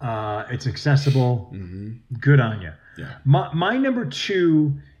 It's accessible. Mm-hmm. Good on you. Yeah. My number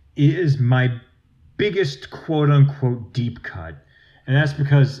 2 is my biggest quote-unquote deep cut. And that's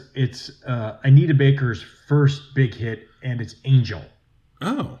because it's Anita Baker's first big hit, and it's Angel.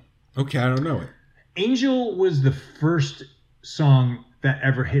 Oh, okay. I don't know it. Angel was the first song that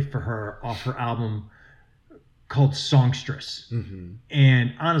ever hit for her off her album called Songstress. Mm-hmm.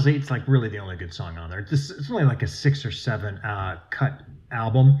 And honestly, it's like really the only good song on there. It's only like a 6 or 7 cut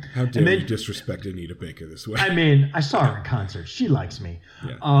album. How dare you disrespect Anita Baker this way? I mean, I saw her in concert. She likes me.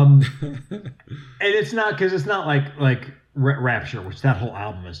 Yeah. And it's not because it's not like Rapture, which that whole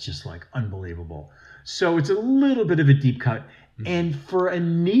album is just like unbelievable. So it's a little bit of a deep cut. Mm-hmm. And for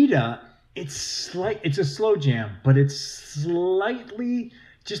Anita, it's a slow jam, but it's slightly,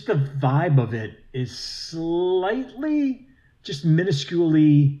 just the vibe of it is slightly, just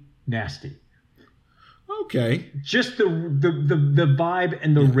minusculely nasty. Okay. Just the vibe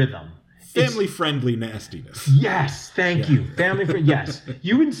and the rhythm. Family-friendly nastiness. Yes, thank you. Family-friendly, yes.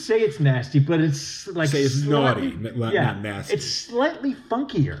 You wouldn't say it's nasty, but it's like... Say it's naughty, not nasty. It's slightly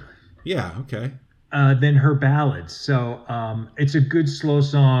funkier. Yeah, okay. than her ballads. So it's a good slow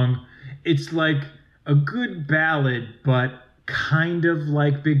song. It's like a good ballad, but kind of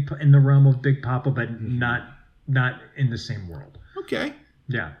like in the realm of Big Papa, but not in the same world. Okay.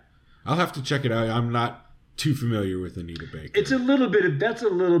 Yeah. I'll have to check it out. I'm not too familiar with Anita Baker. It's a little bit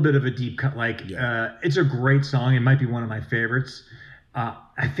of a deep cut. Like it's a great song. It might be one of my favorites.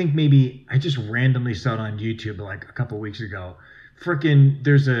 I think maybe I just randomly saw it on YouTube like a couple weeks ago.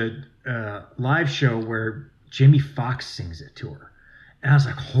 There's a live show where Jamie Foxx sings it to her. And I was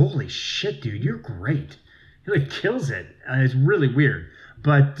like, holy shit, dude, you're great. He like kills it. It's really weird.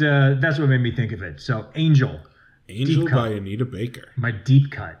 But that's what made me think of it. So Angel by Anita Baker. My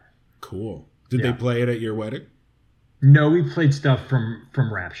deep cut. Cool. Did they play it at your wedding? No, we played stuff from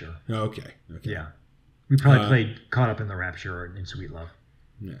Rapture. Okay. Yeah. We probably played Caught Up in the Rapture and Sweet Love.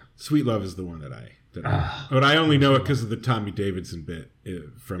 Yeah. Sweet Love is the one that I only know it because of the Tommy Davidson bit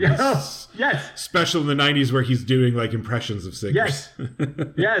from his special in the 90s where he's doing like impressions of singers.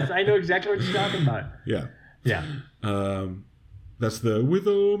 Yes, I know exactly what you're talking about. Yeah. Yeah. That's the with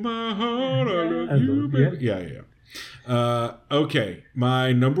all my heart I love you, baby. Yeah. Okay,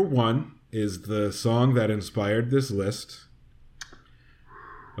 my number one is the song that inspired this list.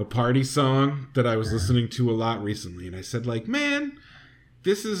 A party song that I was listening to a lot recently, and I said, like, man,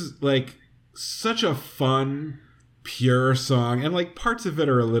 this is like such a fun, pure song, and like parts of it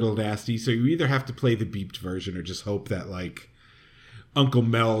are a little nasty, so you either have to play the beeped version or just hope that like Uncle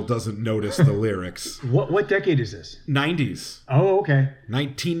Mel doesn't notice the lyrics. What decade is this? 90s. Oh, okay.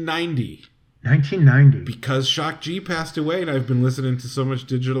 1990. 1990. Because Shock G passed away and I've been listening to so much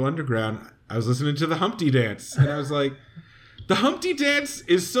Digital Underground, I was listening to the Humpty Dance. And I was like, the Humpty Dance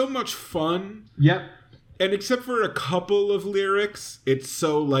is so much fun. Yep. And except for a couple of lyrics, it's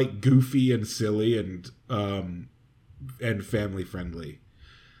so like goofy and silly and family friendly.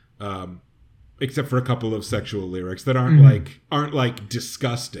 Except for a couple of sexual lyrics that aren't like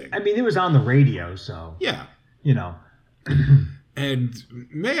disgusting. I mean, it was on the radio, so yeah, you know. And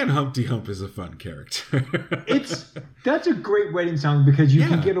man, Humpty Hump is a fun character. That's a great wedding song because you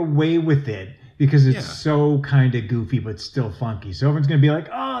can get away with it because it's so kind of goofy but still funky. So everyone's gonna be like,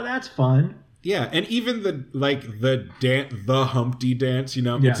 "Oh, that's fun." Yeah, and even the Humpty Dance, you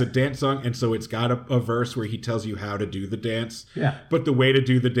know, it's a dance song, and so it's got a verse where he tells you how to do the dance. Yeah, but the way to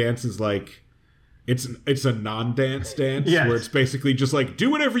do the dance is like. It's a non-dance dance where it's basically just like, do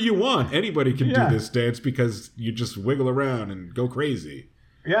whatever you want. Anybody can do this dance because you just wiggle around and go crazy.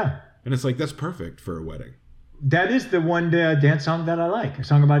 Yeah. And it's like, that's perfect for a wedding. That is the one dance song that I like, a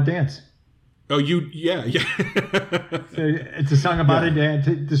song about dance. Oh, yeah. It's a song about a dance,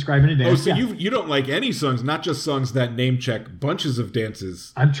 describing a dance. Oh, so you don't like any songs, not just songs that name check bunches of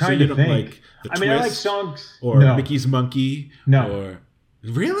dances. I'm trying to think. Like the Twist, I like songs. Or Mickey's Monkey. No.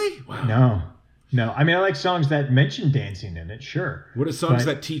 Really? Wow. No, I mean, I like songs that mention dancing in it, sure. What are songs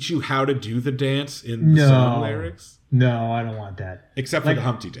that teach you how to do the dance in the song lyrics? No, I don't want that. Except for the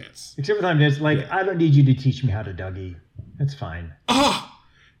Humpty Dance. Except for the Humpty Dance. I don't need you to teach me how to Dougie. That's fine. Oh!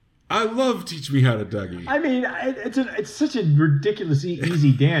 I love Teach Me How to Dougie. I mean, it's such a ridiculously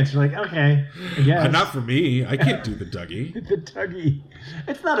easy dance. You're like, okay, I guess. Not for me. I can't do the Dougie. The Dougie.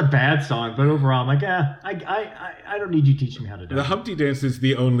 It's not a bad song, but overall, I'm like, I don't need you teaching me how to do it. The Humpty Dance is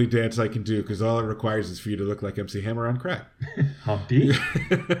the only dance I can do because all it requires is for you to look like MC Hammer on crack. Humpty?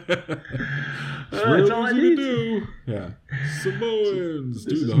 That's all I need to do. Yeah. Samoans.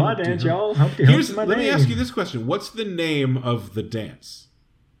 This is my dance, y'all. Humpty Hump's my name. Let me ask you this question. What's the name of the dance?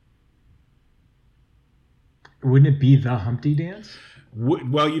 Wouldn't it be the Humpty Dance?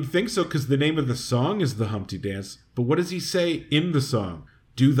 Well, you'd think so because the name of the song is the Humpty Dance. But what does he say in the song?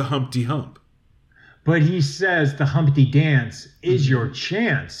 Do the Humpty Hump. But he says the Humpty Dance is your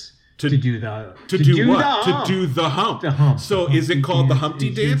chance to do the to do what? To do the hump. The hump. So is it called the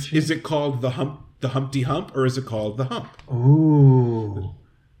Humpty Dance? Is it called the Humpty Hump, or is it called the Hump? Ooh.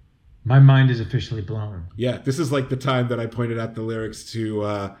 My mind is officially blown. Yeah, this is like the time that I pointed out the lyrics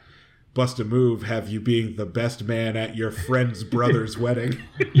to Bust a Move, have you being the best man at your friend's brother's wedding.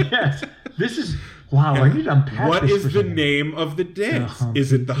 Yes. This is... Wow, I need to unpack What this is the name of the dance?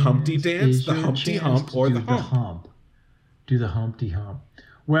 Is it the Humpty Dance, the Humpty Hump, or the Hump? Do the Humpty Hump.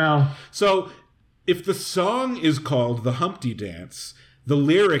 Well... So, if the song is called the Humpty Dance, the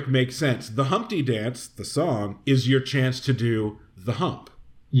lyric makes sense. The Humpty Dance, the song, is your chance to do the hump.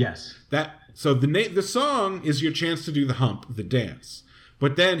 Yes. So the song is your chance to do the hump, the dance.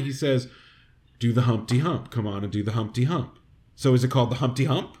 But then he says, do the Humpty Hump. Come on and do the Humpty Hump. So is it called the Humpty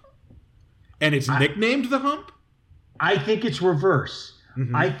Hump? And it's nicknamed the Hump? I think it's reverse.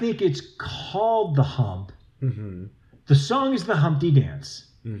 Mm-hmm. I think it's called the Hump. Mm-hmm. The song is the Humpty Dance.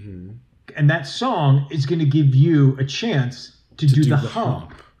 Mm-hmm. And that song is going to give you a chance to do the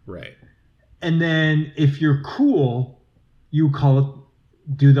hump. Right. And then if you're cool, you call it,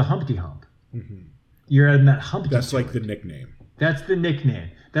 do the Humpty Hump. Mm-hmm. You're adding that Humpty. That's like the nickname. That's the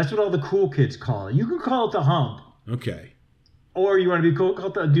nickname. That's what all the cool kids call it. You can call it the hump. Okay. Or you want to be cool,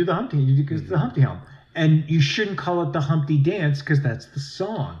 call it do the Humpty, because it's the Humpty Hump. And you shouldn't call it the Humpty Dance because that's the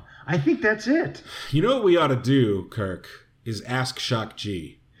song. I think that's it. You know what we ought to do, Kirk, is ask Shock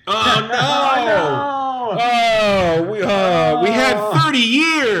G. Oh, no! Oh, we had 30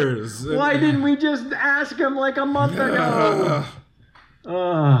 years. Why didn't we just ask him like a month ago?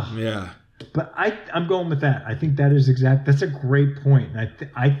 Yeah. But I'm going with that. I think that's a great point. And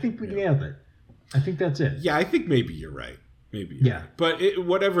I think we nailed it. I think that's it. Yeah, I think maybe you're right. Maybe you're right. But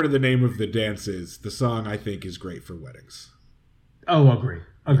whatever the name of the dance is, the song I think is great for weddings. Oh, agree.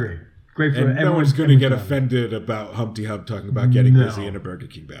 Great for and no one's going to get offended about Humpty Hump talking about getting busy in a Burger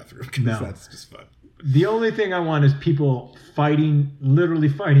King bathroom because that's just fun. The only thing I want is people literally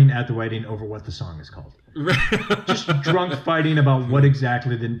fighting at the wedding over what the song is called. Just drunk fighting about what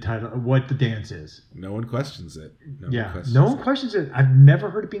exactly the title, what the dance is. No one questions it. No one questions it. I've never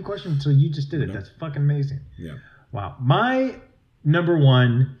heard it being questioned until you just did it. Nope. That's fucking amazing. Yeah. Wow. My number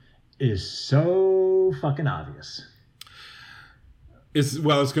one is so fucking obvious. It's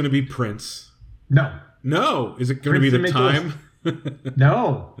going to be Prince. No. Is it going to be The Time?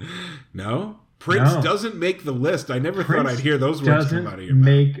 No. No? Prince doesn't make the list. I never thought I'd hear those words come out of your mouth.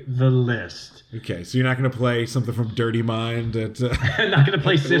 Doesn't make the list. Okay, so you're not going to play something from Dirty Mind? I'm not going to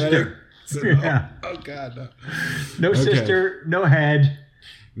play Sister. Yeah. Oh, God, no. No Sister, no Head.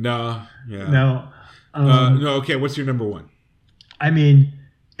 No. Yeah. No. No, okay, what's your number one? I mean,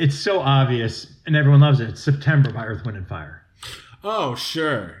 it's so obvious, and everyone loves it. It's September by Earth, Wind & Fire. Oh,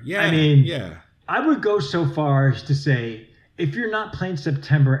 sure. Yeah. I mean, yeah. I would go so far as to say, if you're not playing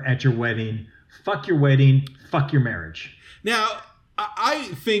September at your wedding, fuck your wedding, fuck your marriage. Now, I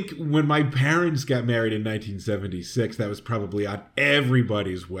think when my parents got married in 1976, that was probably on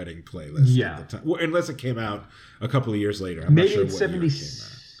everybody's wedding playlist at the time. Well, unless it came out a couple of years later. I'm Maybe not sure it's what 70. year it came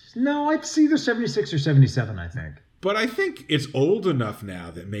out. No, it's either 76 or 77, I think. But I think it's old enough now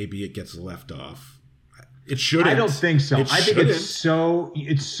that maybe it gets left off. It shouldn't. I don't think so. I think it's so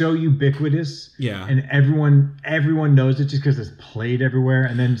ubiquitous. Yeah. And everyone knows it just because it's played everywhere.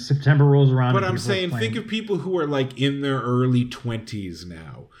 And then September rolls around. But I'm saying, think of people who are like in their early 20s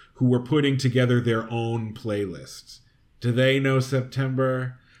now, who are putting together their own playlists. Do they know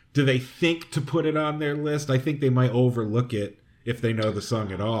September? Do they think to put it on their list? I think they might overlook it if they know the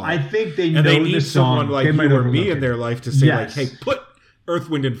song at all. I think they know and they the need song. Someone like you or me in their life to say, like, hey, put Earth,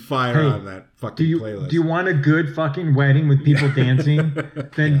 Wind, and Fire on that fucking playlist. Do you want a good fucking wedding with people dancing?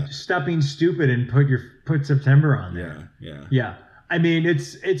 Then stop being stupid and put September on there. Yeah. I mean,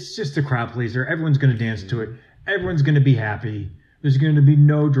 it's just a crowd pleaser. Everyone's going to dance to it. Everyone's going to be happy. There's going to be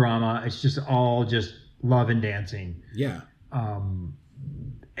no drama. It's just all just love and dancing. Yeah.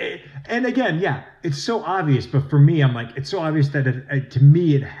 And again, it's so obvious. But for me, I'm like, it's so obvious that to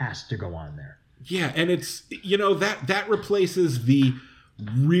me, it has to go on there. Yeah, and it's, that replaces the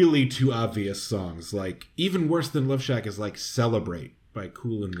really too obvious songs. Like, even worse than Love Shack is like Celebrate by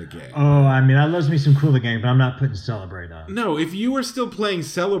Kool and the Gang. Oh, I mean, I loves me some Kool and the Gang, but I'm not putting Celebrate on. No, if you were still playing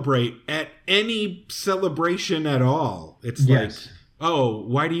Celebrate at any celebration at all, it's like, oh,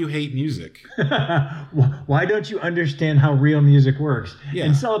 why do you hate music? Why don't you understand how real music works? Yeah.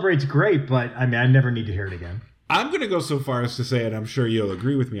 And Celebrate's great, but I mean, I never need to hear it again. I'm going to go so far as to say, and I'm sure you'll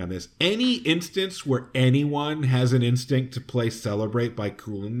agree with me on this, any instance where anyone has an instinct to play Celebrate by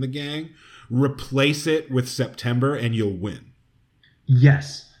Kool and the Gang, replace it with September and you'll win.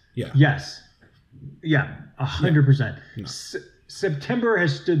 Yes. Yeah. Yes. Yeah, 100%. Yeah. September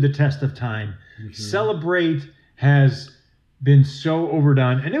has stood the test of time. Mm-hmm. Celebrate has been so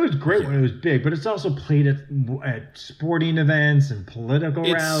overdone, and it was great when it was big, but it's also played at sporting events and political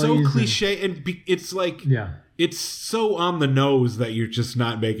rallies. It's so cliche, and it's like... It's so on the nose that you're just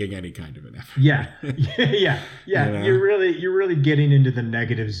not making any kind of an effort. Yeah. You're really getting into the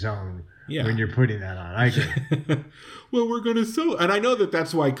negative zone when you're putting that on. I agree. Well, we're gonna and I know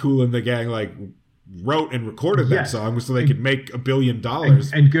that's why Kool and the Gang like wrote and recorded that song so they could make $1 billion.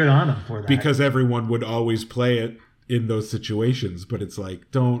 And good on them for that. Because everyone would always play it in those situations. But it's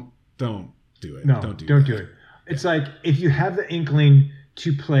like, don't do it. No, don't do it. It's like, if you have the inkling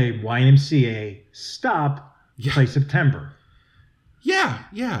to play YMCA, stop. Play September. Yeah.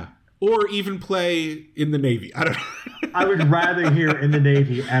 or even play in the Navy. I don't know. I would rather hear In the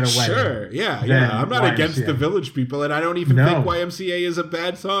Navy at a wedding. Sure, yeah. I'm not YMCA. against the Village People, and I don't even think YMCA is a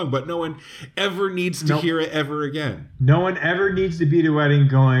bad song, but no one ever needs to hear it ever again. No one ever needs to be at a wedding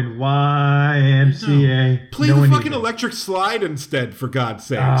going, YMCA. No. Play the fucking Electric Slide instead, for God's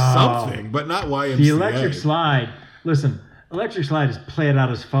sake. Something, but not YMCA. The Electric Slide. Listen, Electric Slide is played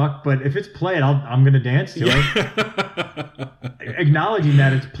out as fuck, but if it's played, I'm going to dance to it. Acknowledging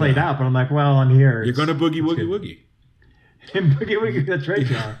that it's played out, but I'm like, well, I'm here. You're going to boogie woogie woogie. And boogie woogie, that's right,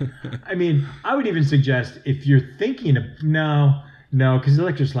 John. I mean, I would even suggest if you're thinking of, no, because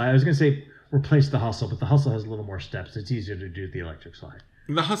Electric Slide, I was going to say replace the Hustle, but the Hustle has a little more steps. It's easier to do the Electric Slide.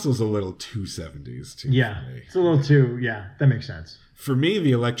 The Hustle's a little too 70s, too. Yeah, it's a little too, that makes sense. For me,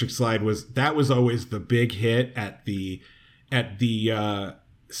 the Electric Slide was always the big hit at the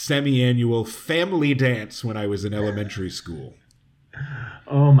semi-annual family dance when I was in elementary school.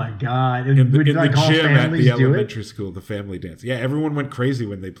 Oh my God! In the gym at the elementary school, the family dance. Yeah, everyone went crazy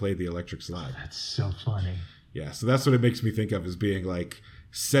when they played the Electric Slide. That's so funny. Yeah, so that's what it makes me think of as being like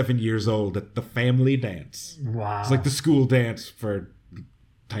 7 years old at the family dance. Wow. It's like the school dance for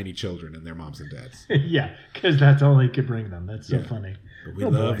tiny children and their moms and dads. Yeah, because that's all they could bring them. That's so funny. But we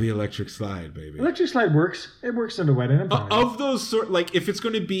love the Electric Slide, baby. Electric Slide works. It works in the wedding. Of those sort, like if it's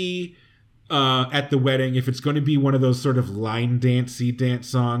going to be at the wedding, if it's going to be one of those sort of line dancey dance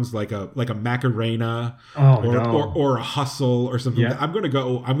songs, like a Macarena, or a Hustle or something, I'm going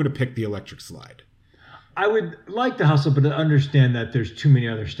to pick the Electric Slide. I would like the Hustle, but to understand that there's too many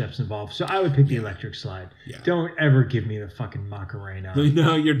other steps involved. So I would pick the Electric Slide. Yeah. Don't ever give me the fucking Macarena.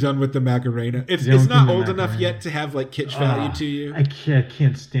 No, you're done with the Macarena. It's not old enough yet to have like kitsch value to you. I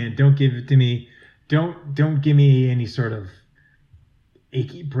can't stand. Don't give it to me. Don't give me any sort of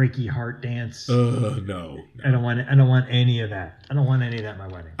achy breaky heart dance. No. I don't want any of that. I don't want any of that at my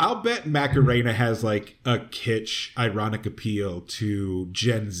wedding. I'll bet Macarena has like a kitsch ironic appeal to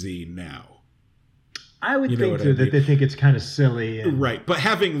Gen Z now. I would think too that they think it's kind of silly. Right. But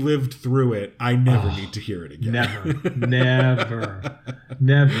having lived through it, I never need to hear it again. Never.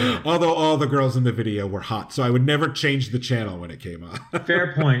 Although all the girls in the video were hot, so I would never change the channel when it came on.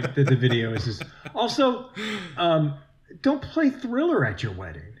 Fair point that the video is. Also, don't play Thriller at your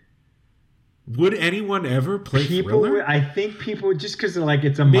wedding. Would anyone ever play Thriller? I think people, just because like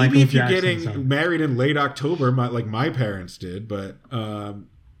it's a Michael Jackson Maybe if you're getting song. married in late October, like my parents did, but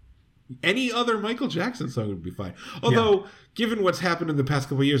any other Michael Jackson song would be fine. Although, given what's happened in the past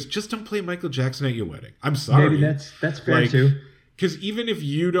couple of years, just don't play Michael Jackson at your wedding. I'm sorry. Maybe that's fair too. Because even if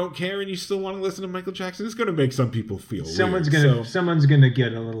you don't care and you still want to listen to Michael Jackson, it's going to make some people feel someone's weird. Someone's gonna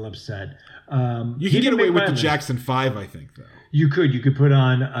get a little upset. You can get away with the Jackson 5, I think, though. You could put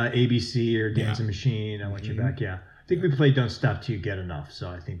on ABC or Dancing Machine. I Want You Back. Yeah, I think we played Don't Stop Till You Get Enough. So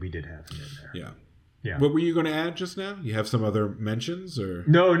I think we did have him in there. Yeah. What were you going to add just now? You have some other mentions, or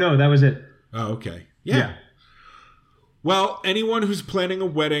no? That was it. Oh, okay. Yeah. Well, anyone who's planning a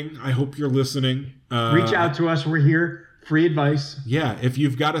wedding, I hope you're listening. Reach out to us. We're here. Free advice. Yeah. If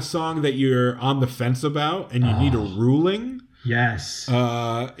you've got a song that you're on the fence about and you need a ruling, yes.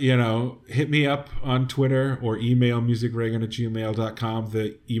 Hit me up on Twitter or email musicreagan@gmail.com,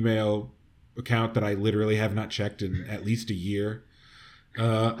 the email account that I literally have not checked in at least a year.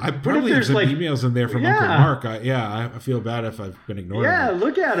 I probably have some emails in there from Uncle Mark. I feel bad if I've been ignoring him. Yeah,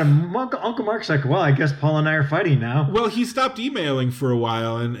 look at him. Uncle Mark's like, well, I guess Paul and I are fighting now. Well, he stopped emailing for a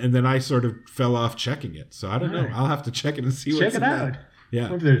while, and then I sort of fell off checking it. So I don't know. I'll have to check it and see what's in out. That. Yeah.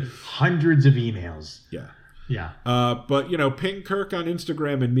 There's hundreds of emails. Yeah. But, ping Kirk on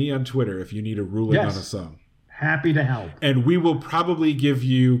Instagram and me on Twitter if you need a ruling on a song. Happy to help. And we will probably give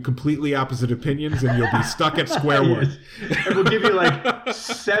you completely opposite opinions and you'll be stuck at square one. And we'll give you like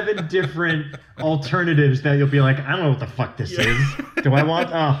 7 different alternatives that you'll be like, I don't know what the fuck this is. Do I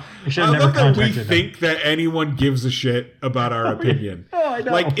want? I should have never contacted them. We think that anyone gives a shit about our opinion. I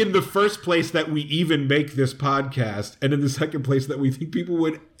know. Like in the first place that we even make this podcast, and in the second place that we think people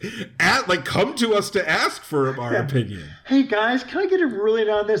would come to us to ask for our opinion. Hey guys, can I get a ruling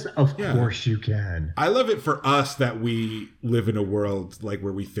on this? Of course you can. I love it for us that we live in a world like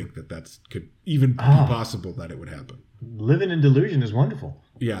where we think that could even be possible that it would happen. Living in delusion is wonderful.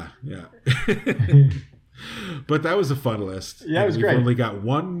 Yeah. But that was a fun list. Yeah, it was great. We've only got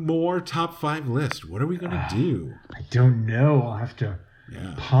one more top 5 list. What are we going to do? I don't know. I'll have to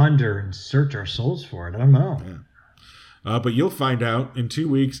ponder and search our souls for it. I don't know. Yeah. But you'll find out in 2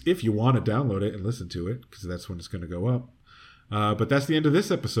 weeks if you want to download it and listen to it, because that's when it's going to go up. But that's the end of this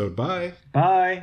episode. Bye. Bye.